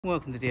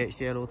Welcome to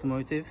DHDL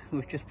Automotive.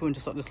 We've just put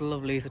into stock this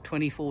lovely, it's a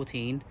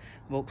 2014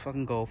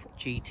 Volkswagen Golf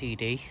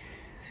GTD.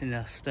 It's in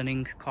a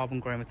stunning carbon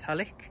grey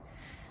metallic.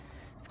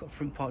 It's got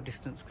front park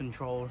distance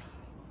control,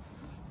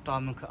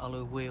 diamond cut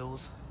alloy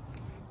wheels.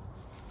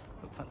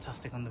 Look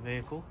fantastic on the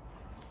vehicle.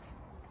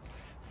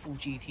 Full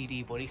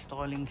GTD body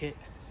styling kit.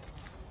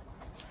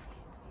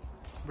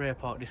 Rear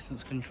park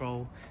distance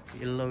control,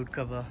 your load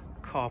cover,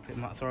 carpet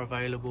mats are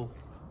available.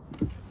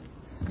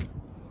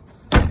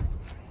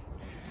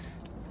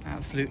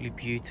 Absolutely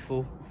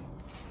beautiful.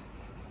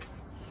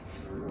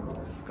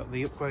 It's got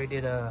the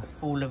upgraded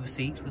full leather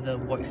seats with the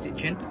white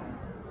stitching,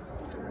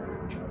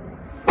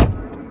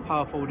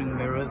 power folding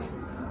mirrors,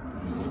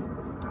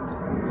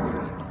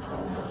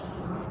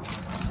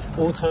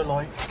 auto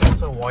lights,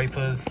 auto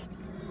wipers.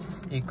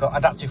 You've got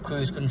adaptive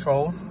cruise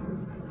control,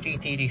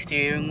 GTD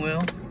steering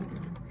wheel.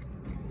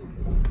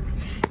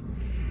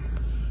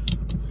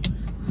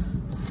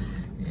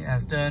 It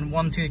has done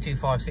 1, 2, 2,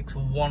 5, 6,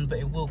 1, but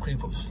it will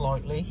creep up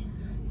slightly.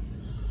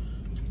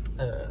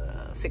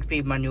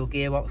 6-speed manual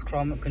gearbox,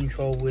 climate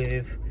control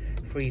with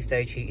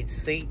 3-stage heated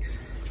seats.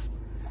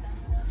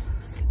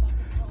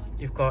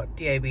 You've got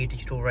DAB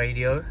digital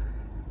radio,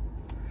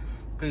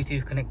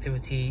 Bluetooth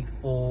connectivity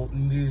for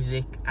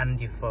music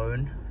and your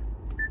phone.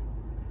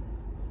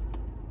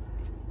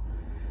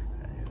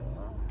 There you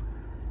are.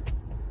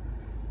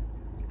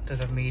 It does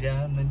have meter,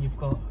 and then you've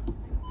got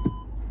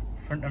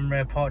front and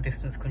rear park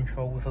distance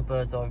control with a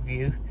bird's eye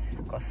view.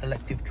 Got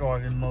selective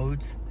driving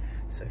modes,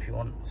 so if you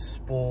want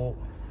sport,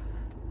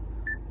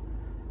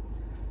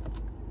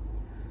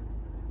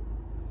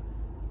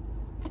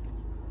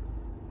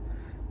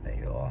 there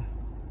you are.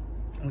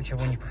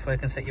 Whichever one you prefer, you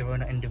can set your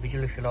own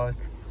individual if you like.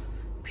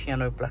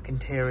 Piano black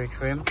interior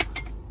trim.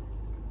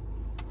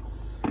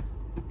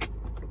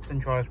 Looks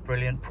and drives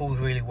brilliant, pulls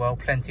really well,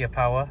 plenty of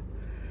power.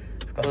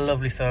 It's got a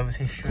lovely service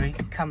history.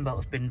 Cam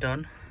belt's been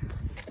done.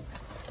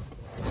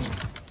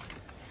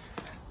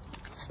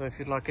 So if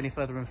you'd like any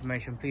further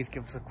information, please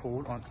give us a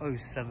call on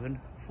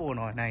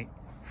 07498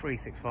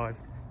 365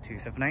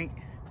 278.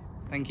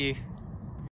 Thank you.